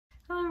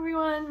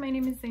everyone, my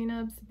name is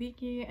Zaynub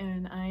Siddiqui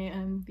and I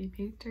am the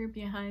painter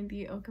behind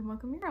the OCA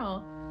Mocha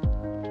mural.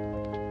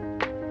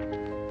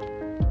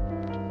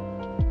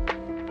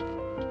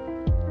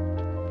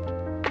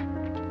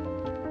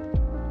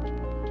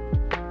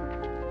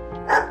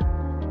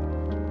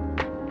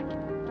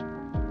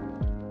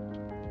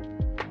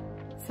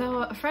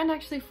 So a friend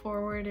actually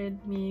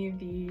forwarded me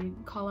the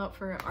call out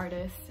for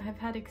artists. I've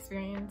had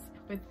experience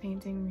with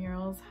painting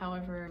murals,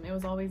 however, it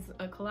was always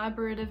a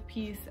collaborative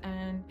piece,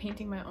 and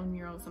painting my own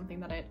mural is something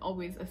that I'd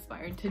always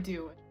aspired to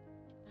do.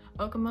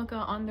 OCA Mocha,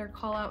 on their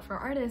call out for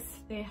artists,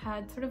 they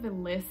had sort of a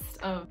list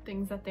of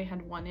things that they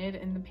had wanted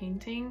in the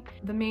painting.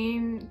 The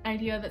main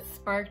idea that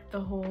sparked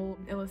the whole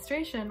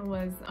illustration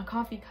was a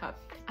coffee cup.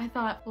 I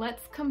thought,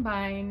 let's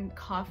combine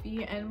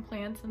coffee and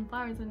plants and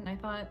flowers, and I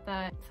thought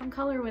that some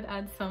color would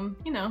add some,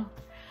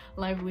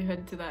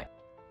 livelihood to that.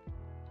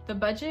 The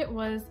budget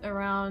was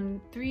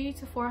around $300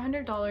 to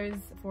 $400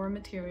 for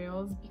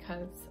materials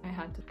because I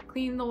had to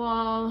clean the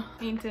wall,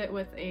 paint it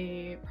with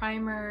a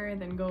primer,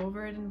 then go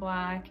over it in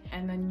black,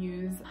 and then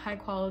use high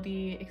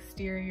quality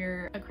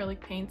exterior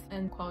acrylic paints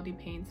and quality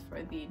paints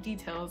for the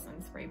details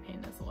and spray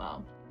paint as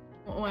well.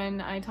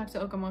 When I talked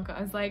to OCA Mocha,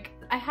 I was like,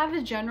 I have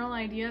a general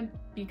idea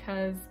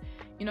because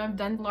I've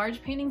done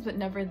large paintings but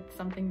never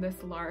something this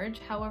large.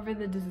 However,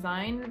 the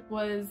design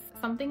was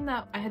something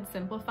that I had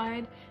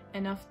simplified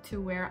enough to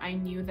where I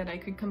knew that I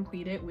could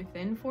complete it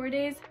within 4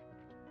 days.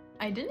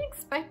 I didn't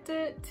expect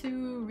it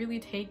to really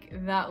take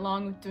that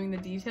long with doing the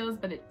details,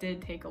 but it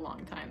did take a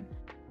long time.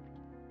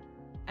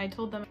 I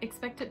told them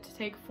expect it to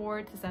take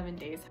 4 to 7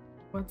 days.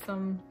 With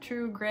some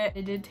true grit,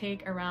 it did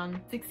take around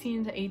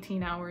 16 to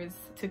 18 hours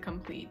to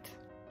complete.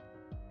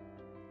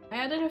 I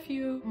added a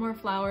few more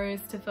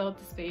flowers to fill up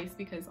the space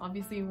because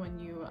obviously when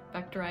you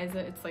vectorize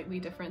it, it's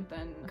slightly different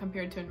than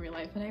compared to in real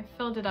life, and I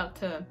filled it out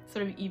to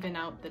sort of even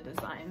out the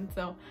design.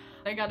 So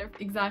I got it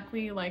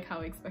exactly like how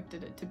I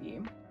expected it to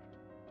be.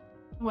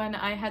 When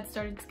I had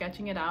started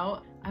sketching it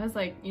out, I was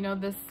like,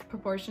 this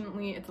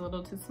proportionately, it's a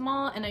little too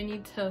small and I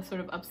need to sort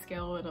of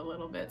upscale it a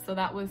little bit. So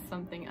that was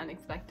something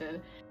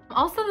unexpected.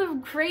 Also, the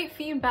great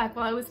feedback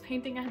while I was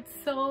painting. I had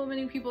so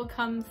many people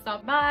come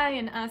stop by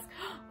and ask,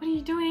 what are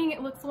you doing?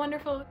 It looks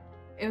wonderful.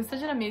 It was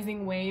such an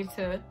amazing way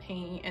to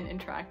paint and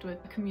interact with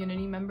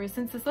community members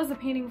since this was a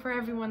painting for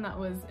everyone that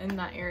was in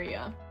that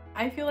area.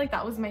 I feel like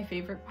that was my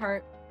favorite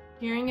part.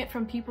 Hearing it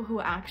from people who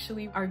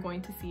actually are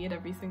going to see it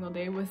every single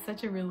day was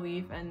such a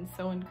relief and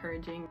so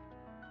encouraging.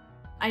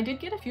 I did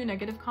get a few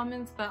negative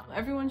comments, but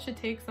everyone should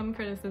take some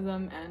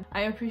criticism, and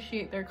I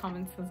appreciate their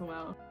comments as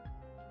well.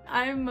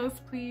 I'm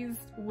most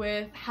pleased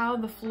with how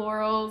the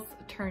florals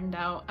turned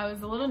out. I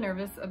was a little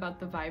nervous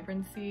about the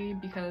vibrancy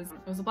because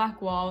it was a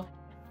black wall,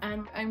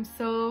 and I'm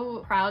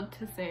so proud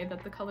to say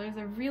that the colors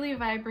are really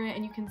vibrant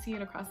and you can see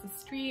it across the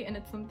street, and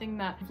it's something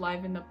that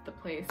livened up the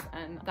place,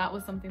 and that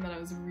was something that I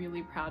was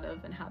really proud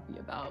of and happy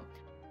about.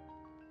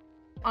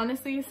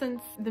 Honestly,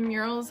 since the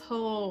mural's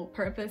whole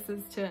purpose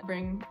is to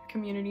bring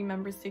community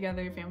members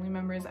together, family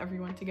members,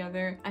 everyone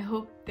together, I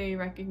hope they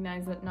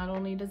recognize that not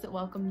only does it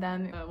welcome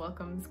them, it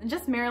welcomes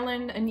just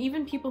Maryland and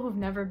even people who've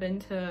never been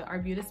to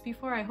Arbutus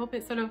before. I hope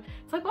it's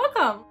like,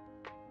 welcome!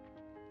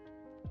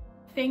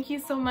 Thank you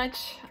so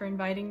much for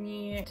inviting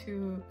me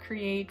to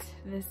create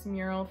this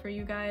mural for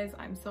you guys.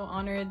 I'm so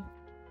honored.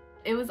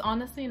 It was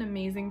honestly an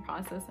amazing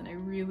process and I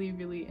really,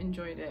 really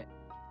enjoyed it.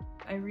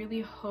 I really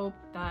hope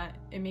that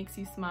it makes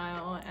you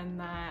smile and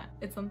that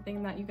it's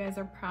something that you guys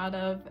are proud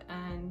of,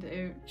 and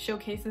it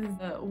showcases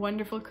the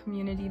wonderful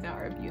community that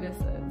Arbutus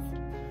is.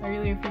 I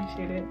really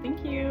appreciate it.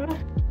 Thank you.